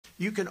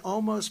you can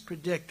almost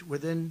predict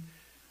within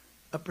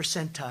a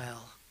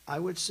percentile, I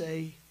would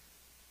say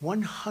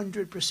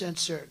 100%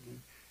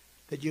 certain,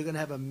 that you're going to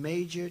have a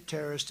major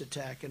terrorist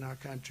attack in our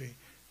country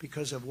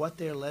because of what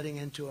they're letting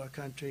into our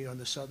country on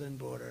the southern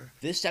border.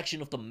 This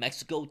section of the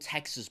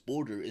Mexico-Texas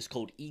border is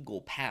called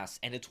Eagle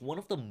Pass, and it's one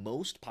of the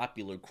most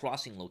popular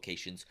crossing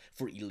locations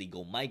for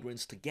illegal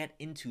migrants to get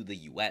into the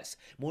U.S.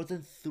 More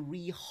than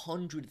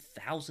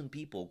 300,000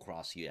 people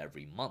cross here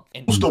every month.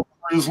 And most of them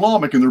are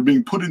Islamic, and they're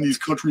being put in these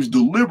countries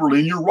deliberately.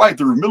 And you're right,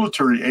 they're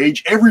military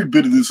age. Every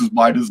bit of this is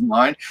by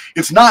design.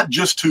 It's not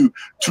just to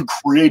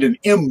create an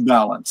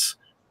imbalance.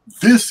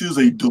 This is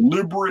a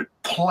deliberate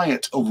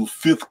plant of a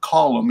fifth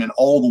column in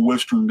all the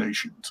Western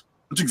nations.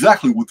 That's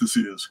exactly what this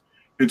is.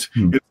 It's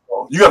you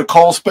got to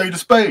call a spade a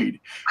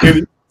spade. And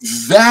it's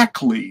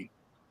exactly,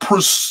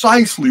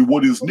 precisely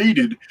what is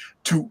needed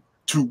to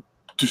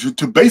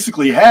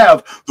basically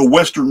have the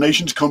Western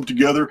nations come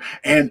together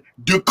and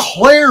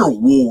declare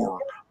war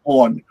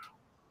on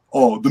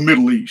the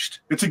Middle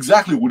East. It's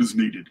exactly what is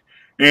needed.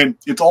 And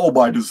it's all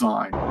by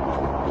design. They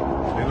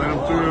let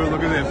them through.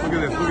 Look at this. Look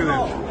at this. Look at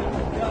this.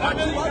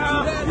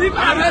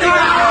 America!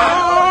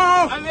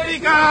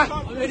 America!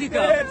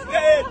 America!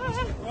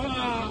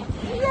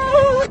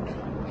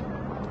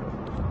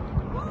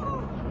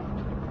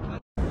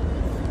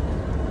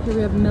 Here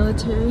we have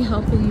military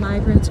helping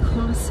migrants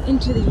cross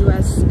into the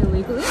U.S.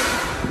 illegally.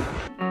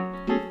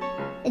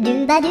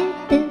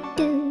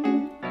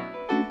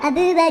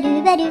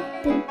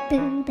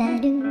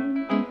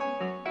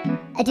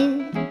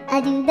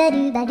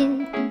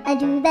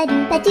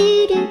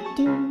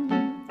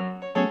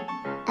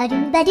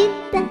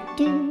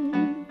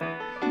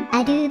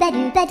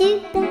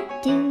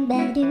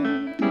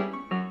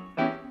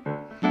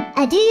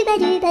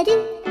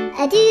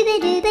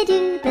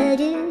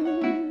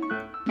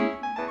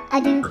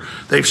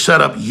 They've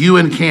set up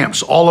UN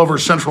camps all over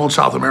Central and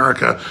South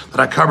America that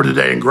I covered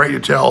today in great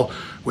detail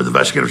with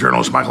investigative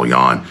journalist Michael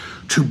Yon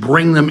to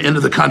bring them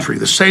into the country.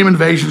 The same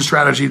invasion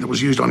strategy that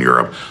was used on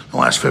Europe in the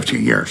last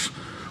 15 years.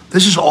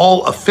 This is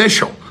all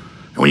official.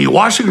 And when you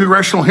watch the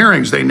congressional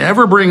hearings, they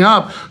never bring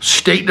up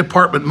State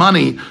Department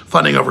money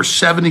funding over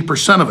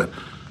 70% of it.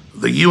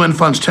 The UN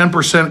funds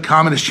 10%,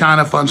 Communist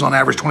China funds on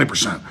average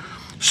 20%.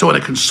 So in a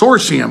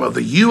consortium of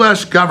the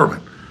US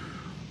government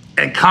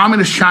and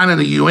Communist China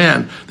and the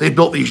UN, they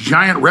built these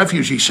giant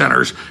refugee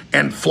centers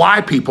and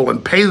fly people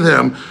and pay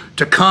them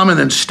to come and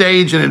then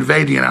stage and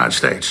invade the United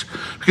States.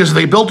 Because if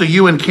they built a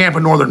UN camp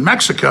in northern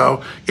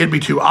Mexico, it'd be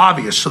too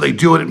obvious. So they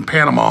do it in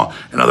Panama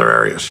and other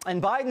areas.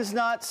 And Biden's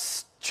not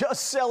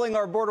just selling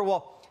our border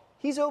wall,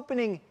 he's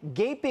opening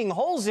gaping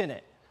holes in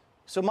it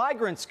so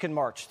migrants can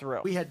march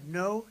through. We had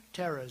no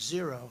terror,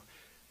 zero,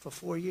 for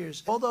 4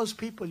 years. All those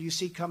people you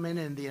see come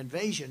in the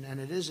invasion, and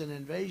it is an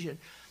invasion,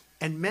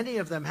 and many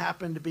of them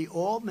happen to be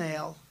all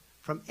male,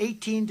 from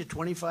 18 to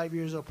 25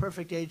 years old,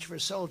 perfect age for a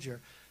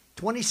soldier.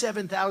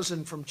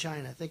 27,000 from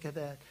China, think of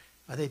that.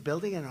 Are they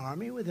building an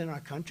army within our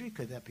country?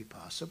 Could that be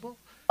possible?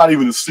 Not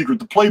even a secret.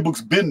 The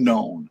playbook's been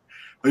known.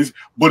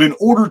 But in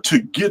order to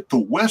get the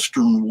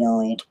Western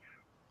world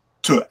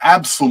to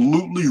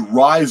absolutely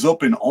rise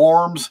up in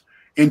arms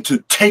and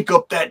to take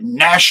up that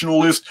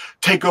nationalist,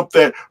 take up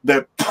that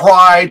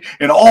pride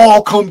and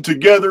all come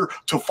together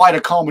to fight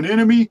a common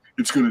enemy,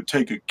 it's going to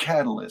take a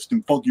catalyst.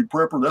 And Funky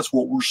Prepper, that's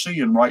what we're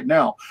seeing right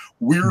now.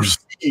 We're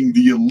seeing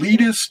the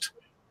elitist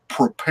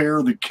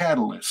prepare the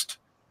catalyst.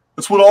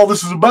 That's what all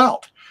this is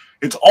about.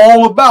 It's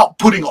all about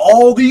putting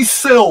all these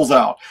cells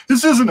out.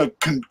 This isn't a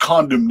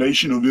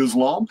condemnation of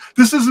Islam.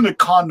 This isn't a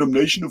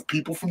condemnation of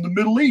people from the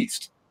Middle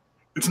East.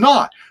 It's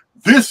not.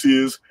 This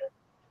is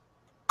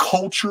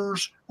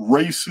cultures,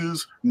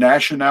 races,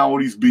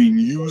 nationalities being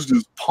used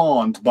as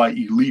pawns by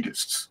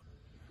elitists.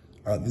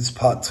 All right, this is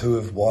part two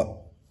of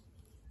what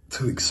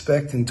to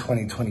expect in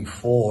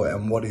 2024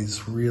 and what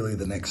is really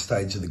the next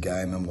stage of the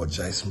game and what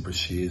Jason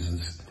Brashears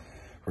has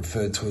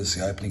referred to as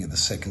the opening of the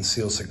second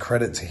seal. So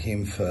credit to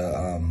him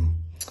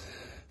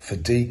for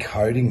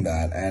decoding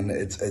that. And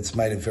it's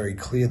made it very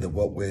clear that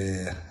what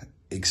we're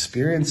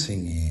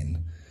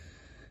experiencing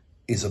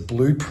is a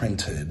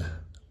blueprinted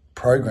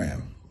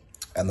program.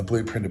 And the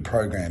blueprinted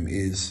program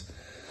is,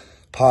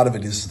 part of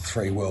it is the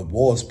 3 world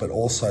wars, but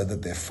also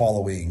that they're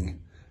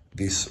following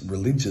this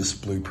religious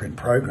blueprint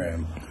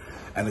program.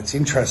 And it's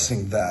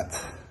interesting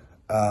that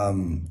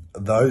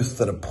those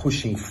that are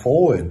pushing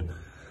forward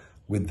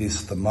with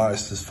this the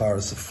most, as far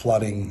as the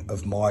flooding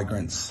of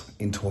migrants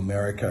into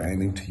America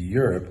and into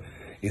Europe,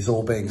 is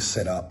all being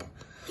set up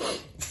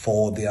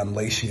for the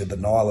unleashing of the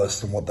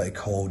nihilists and what they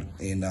called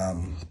in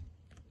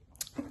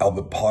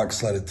Albert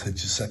Pike's letter to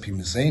Giuseppe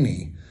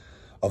Mazzini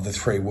of the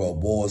 3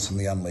 world wars and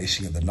the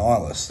unleashing of the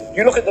nihilists.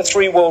 You look at the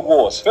 3 world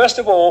wars. First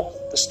of all,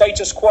 the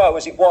status quo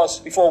as it was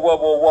before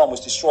World War I was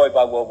destroyed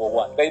by World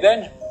War I. They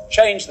then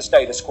change the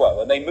status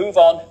quo and they move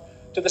on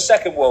to the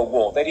Second World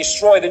War. They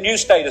destroy the new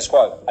status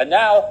quo, and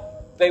now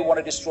they want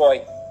to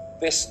destroy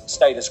this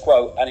status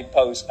quo and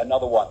impose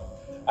another one.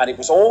 And it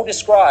was all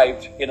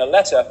described in a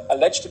letter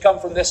alleged to come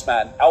from this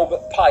man,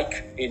 Albert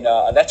Pike, in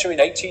a letter in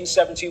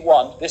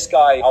 1871. This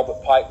guy,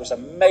 Albert Pike, was a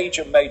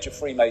major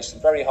Freemason,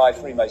 very high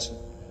Freemason,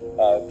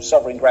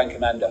 sovereign grand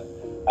commander.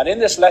 And in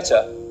this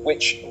letter,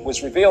 which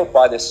was revealed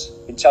by this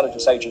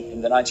intelligence agent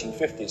in the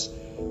 1950s,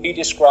 he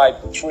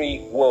described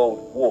 3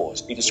 world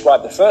wars. He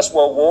described the First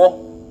World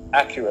War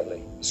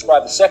accurately,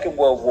 described the Second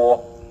World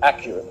War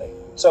accurately.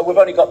 So we've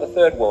only got the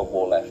Third World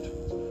War left.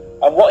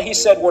 And what he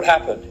said would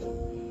happen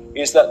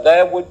is that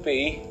there would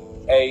be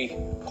a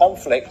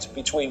conflict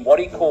between what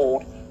he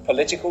called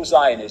political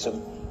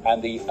Zionism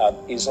and the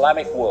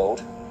Islamic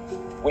world,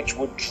 which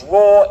would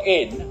draw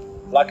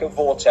in, like a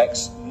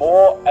vortex,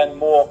 more and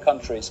more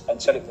countries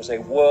until it was a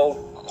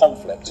world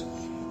conflict.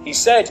 He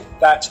said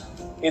that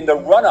in the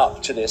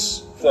run-up to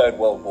this Third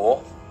World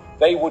War,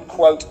 they would,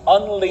 quote,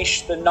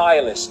 unleash the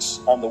nihilists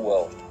on the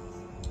world.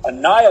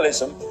 And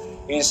nihilism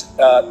is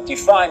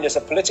defined as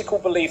a political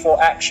belief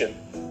or action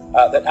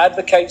that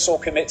advocates or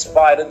commits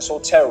violence or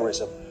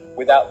terrorism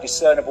without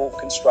discernible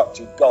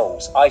constructive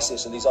goals.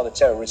 ISIS and these other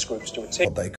terrorist groups to a T.